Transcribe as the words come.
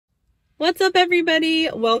What's up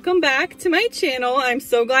everybody? Welcome back to my channel. I'm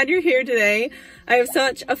so glad you're here today. I have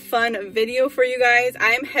such a fun video for you guys.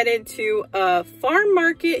 I am headed to a farm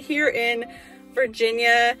market here in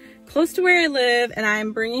Virginia, close to where I live, and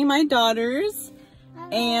I'm bringing my daughters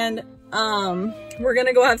and we're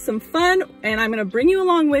gonna go have some fun and I'm gonna bring you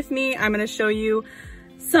along with me. I'm gonna show you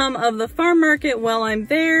some of the farm market while I'm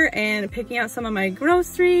there and picking out some of my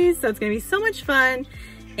groceries. So it's gonna be so much fun.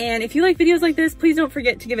 And if you like videos like this, please don't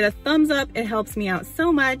forget to give it a thumbs up. It helps me out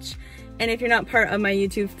so much. And if you're not part of my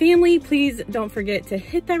YouTube family, please don't forget to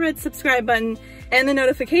hit that red subscribe button and the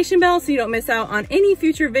notification bell so you don't miss out on any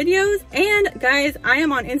future videos. And guys, I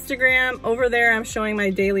am on Instagram. Over there, I'm showing my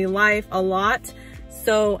daily life a lot.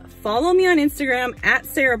 So follow me on Instagram at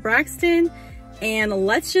Sarah Braxton, and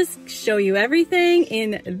let's just show you everything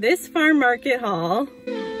in this farm market haul.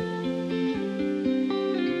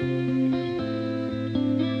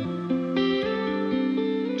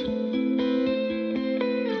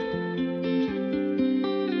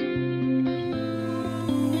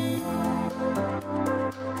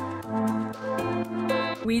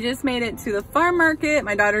 We just made it to the farm market.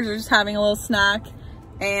 My daughters are just having a little snack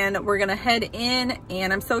and we're gonna head in,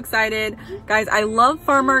 and I'm so excited. Guys, I love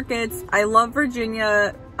farm markets. I love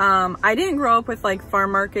Virginia. I didn't grow up with like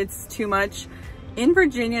farm markets too much. In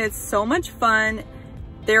Virginia, it's so much fun.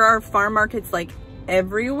 There are farm markets like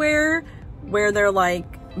everywhere where they're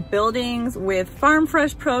like buildings with farm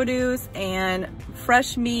fresh produce and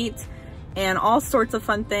fresh meat and all sorts of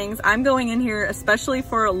fun things. I'm going in here especially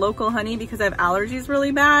for local honey because I have allergies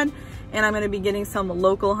really bad, and I'm gonna be getting some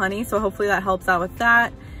local honey, so hopefully that helps out with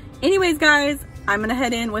that. Anyways guys, I'm gonna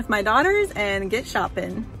head in with my daughters and get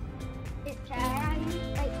shopping.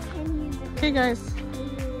 Okay guys.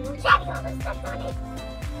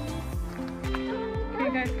 Okay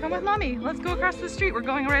guys, come with mommy. Let's go across the street. We're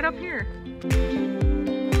going right up here.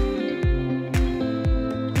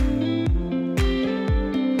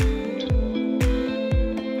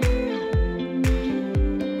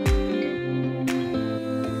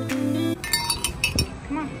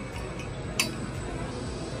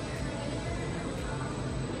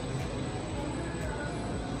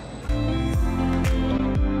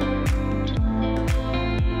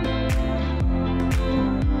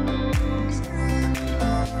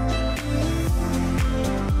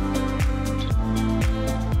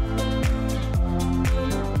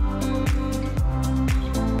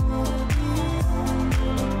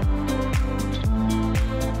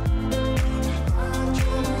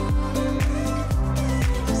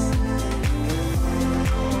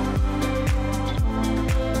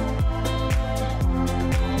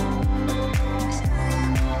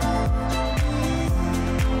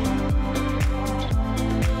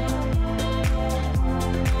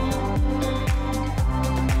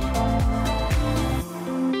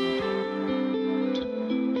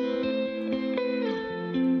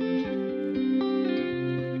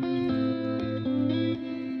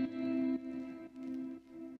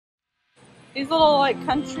 These little like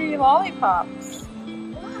country lollipops.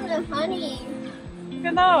 Oh, the honey. Look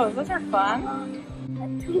at those. Those are fun.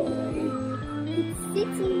 It's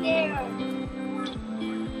sitting there.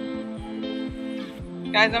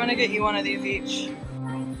 Guys, I'm gonna get you one of these each.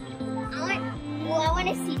 I want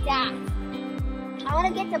to see that. I want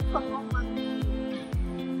to get the purple one.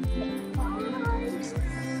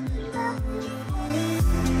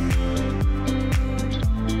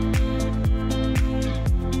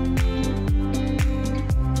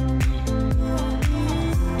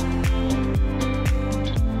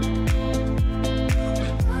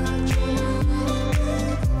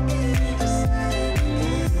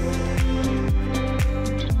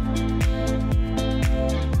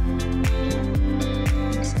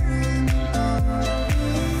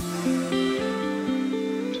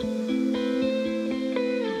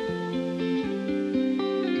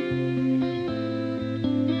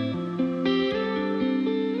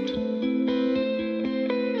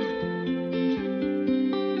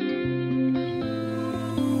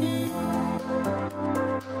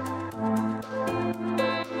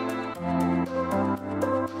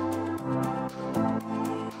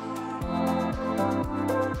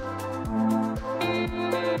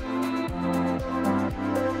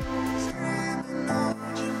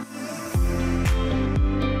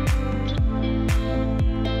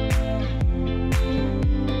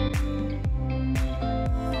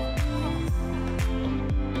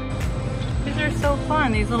 So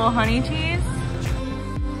fun, these little honey teas.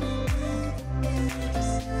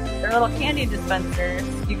 They're little candy dispensers.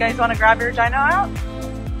 You guys want to grab your dino out?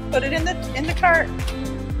 Put it in the cart.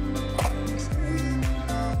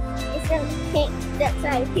 It's a pink. That's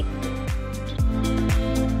why I picked it.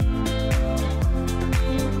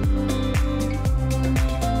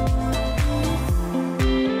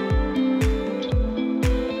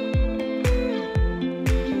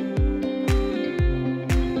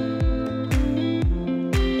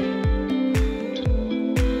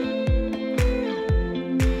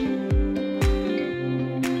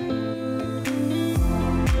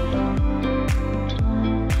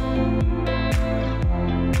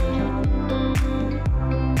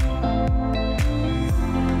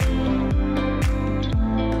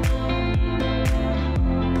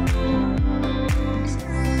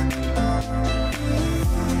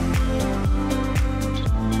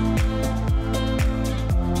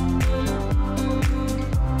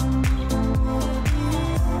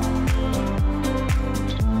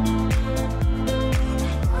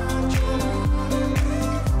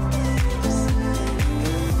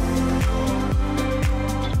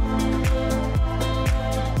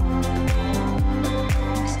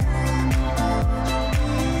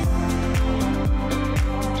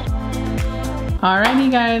 Alrighty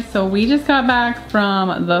guys, so we just got back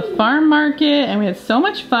from the farm market and we had so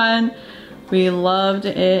much fun. We loved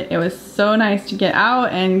it. It was so nice to get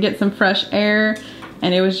out and get some fresh air,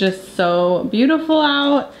 and it was just so beautiful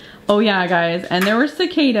out. Oh yeah guys, and there were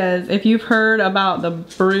cicadas. If you've heard about the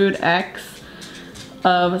brood X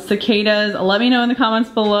of cicadas, let me know in the comments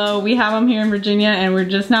below. We have them here in Virginia and we're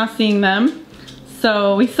just now seeing them.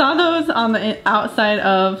 So we saw those on the outside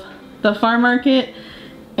of the farm market,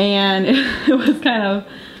 and it was kind of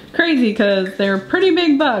crazy because they're pretty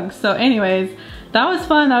big bugs. So anyways, that was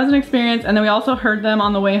fun. That was an experience. And then we also heard them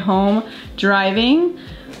on the way home driving.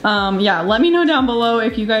 Yeah, let me know down below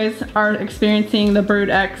if you guys are experiencing the brood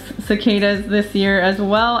X cicadas this year as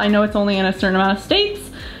well. I know it's only in a certain amount of states.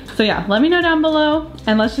 So yeah, let me know down below,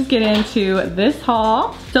 and let's just get into this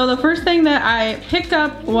haul. So the first thing that I picked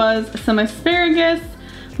up was some asparagus.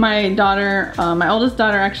 My daughter, my oldest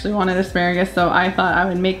daughter actually wanted asparagus, so I thought I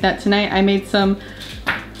would make that tonight. I made some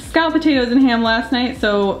scalloped potatoes and ham last night,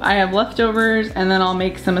 so I have leftovers, and then I'll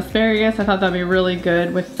make some asparagus. I thought that'd be really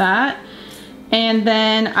good with that. And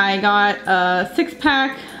then I got a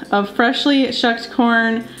 6-pack of freshly shucked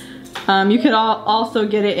corn. You could also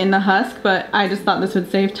get it in the husk, but I just thought this would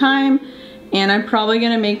save time. And I'm probably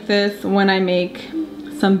gonna make this when I make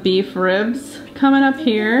some beef ribs coming up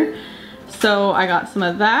here. So I got some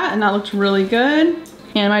of that, and that looked really good.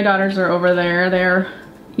 And my daughters are over there. They're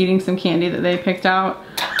eating some candy that they picked out.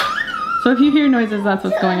 So if you hear noises, that's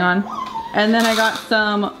what's going on. And then I got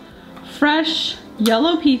some fresh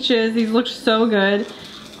yellow peaches. These looked so good.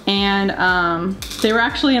 And they were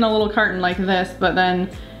actually in a little carton like this, but then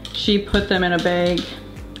she put them in a bag.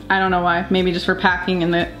 I don't know why, maybe just for packing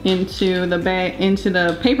into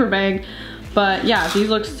the paper bag. But yeah, these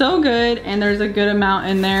look so good, and there's a good amount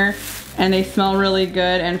in there, and they smell really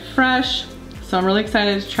good and fresh. So I'm really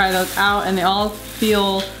excited to try those out, and they all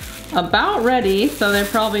feel about ready. So there are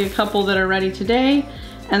probably a couple that are ready today,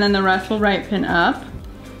 and then the rest will ripen up.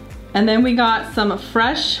 And then we got some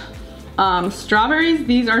fresh strawberries.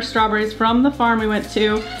 These are strawberries from the farm we went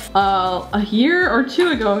to a year or two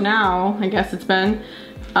ago now, I guess it's been.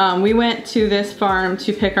 We went to this farm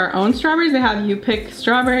to pick our own strawberries. They have you pick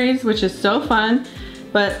strawberries, which is so fun.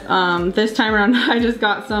 But this time around, I just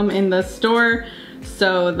got some in the store.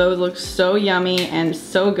 So those look so yummy and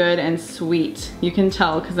so good and sweet. You can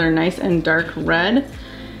tell because they're nice and dark red.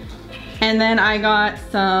 And then I got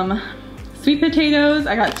some sweet potatoes.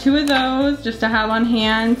 I got 2 of those just to have on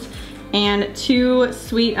hand, and 2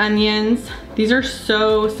 sweet onions. These are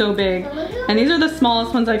so big, and these are the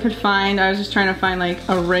smallest ones I could find. I was just trying to find like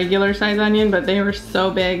a regular size onion, but they were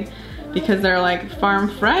so big because they're like farm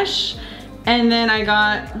fresh. And then I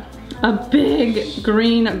got a big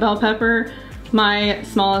green bell pepper. My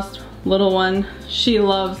smallest little one, she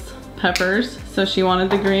loves peppers, so she wanted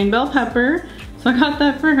the green bell pepper, so I got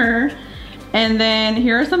that for her. And then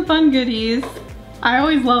here are some fun goodies. I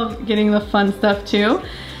always love getting the fun stuff too.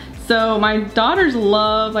 So my daughters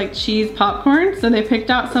love like cheese popcorn, so they picked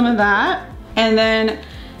out some of that. And then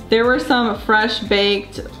there were some fresh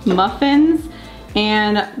baked muffins,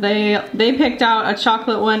 and they picked out a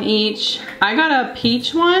chocolate one each. I got a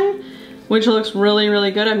peach one, which looks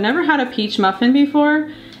really good. I've never had a peach muffin before.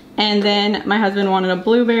 And then my husband wanted a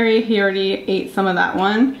blueberry. He already ate some of that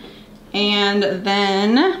one. And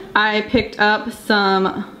then I picked up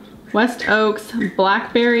some West Oaks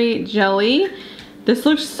blackberry jelly. This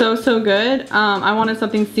looks so good. I wanted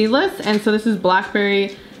something seedless, and so this is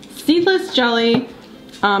blackberry seedless jelly.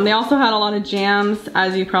 They also had a lot of jams,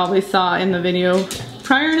 as you probably saw in the video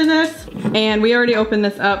prior to this. And we already opened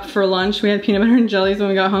this up for lunch. We had peanut butter and jellies when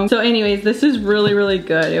we got home. So anyways, this is really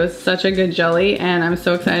good. It was such a good jelly, and I'm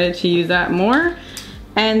so excited to use that more.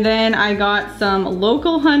 And then I got some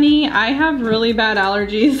local honey. I have really bad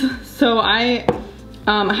allergies, so I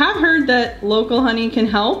have heard that local honey can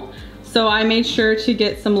help. So I made sure to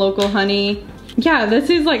get some local honey. Yeah, this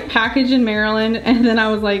is like packaged in Maryland, and then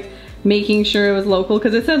I was like making sure it was local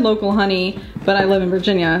because it said local honey, but I live in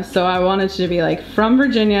Virginia, so I wanted to be like from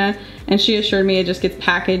Virginia, and she assured me it just gets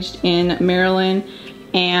packaged in Maryland,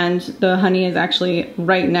 and the honey is actually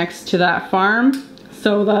right next to that farm.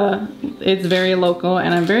 So it's very local,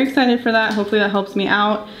 and I'm very excited for that. Hopefully that helps me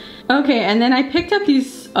out. Okay, and then I picked up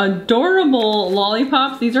these adorable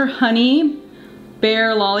lollipops. These are honey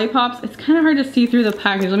bear lollipops. It's kind of hard to see through the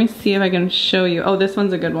package. Let me see if I can show you. Oh, this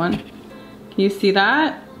one's a good one. Can you see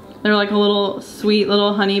that? They're like a little sweet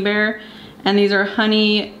little honey bear, and these are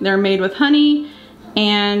honey. They're made with honey,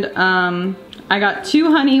 and I got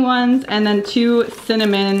 2 honey ones and then 2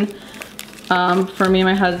 cinnamon for me and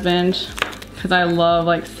my husband, because I love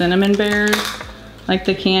like cinnamon bears, like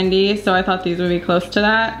the candy. So I thought these would be close to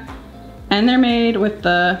that. and they're made with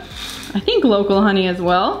the, I think, local honey as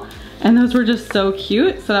well. And those were just so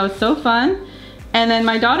cute, so that was so fun. And then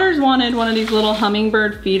my daughters wanted one of these little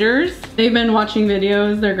hummingbird feeders. They've been watching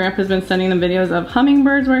videos, their grandpa's been sending them videos of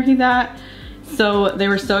hummingbirds where he's at. So they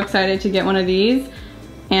were so excited to get one of these.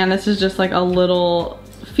 And this is just like a little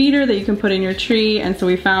feeder that you can put in your tree. And so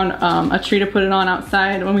we found a tree to put it on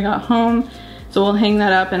outside when we got home. So we'll hang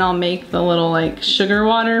that up and I'll make the little like sugar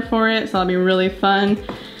water for it. So that'll be really fun.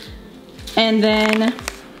 And then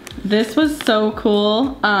this was so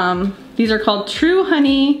cool. These are called True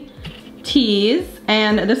Honey Teas,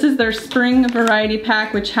 and this is their spring variety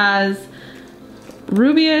pack, which has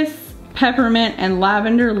rubious, peppermint, and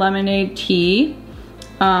lavender lemonade tea,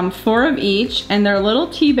 4 of each, and they're little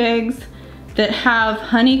tea bags that have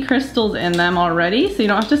honey crystals in them already, so you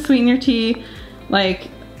don't have to sweeten your tea.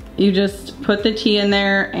 Like, you just put the tea in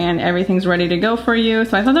there and everything's ready to go for you.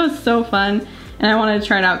 So I thought that was so fun, and I wanted to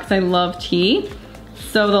try it out because I love tea.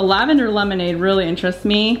 So the lavender lemonade really interests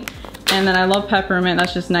me. And then I love peppermint,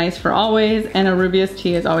 that's just nice for always. And a rubious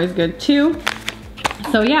tea is always good too.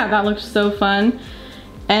 So yeah, that looks so fun.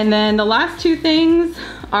 And then the last 2 things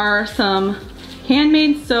are some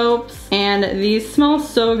handmade soaps. And these smell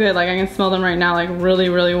so good, like I can smell them right now, like really,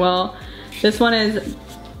 really well. This one is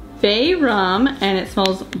Bay Rum and it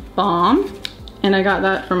smells bomb. And I got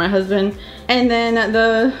that for my husband. And then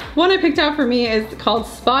the one I picked out for me is called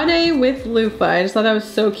Spa Day with Loofah. I just thought that was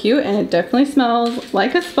so cute and it definitely smells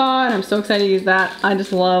like a spa and I'm so excited to use that. I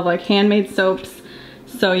just love like handmade soaps.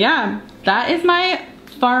 So yeah, that is my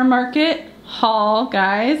farm market haul,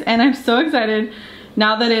 guys. And I'm so excited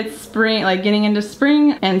now that it's spring, like getting into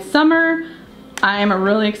spring and summer. I'm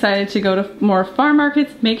really excited to go to more farm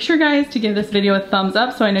markets. Make sure, guys, to give this video a thumbs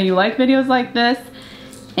up so I know you like videos like this.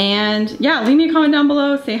 And yeah, leave me a comment down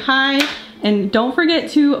below, say hi, and don't forget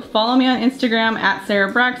to follow me on Instagram at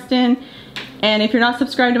Sarah Braxton. And if you're not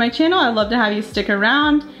subscribed to my channel, I'd love to have you stick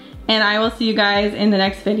around, and I will see you guys in the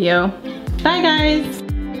next video. Bye, guys.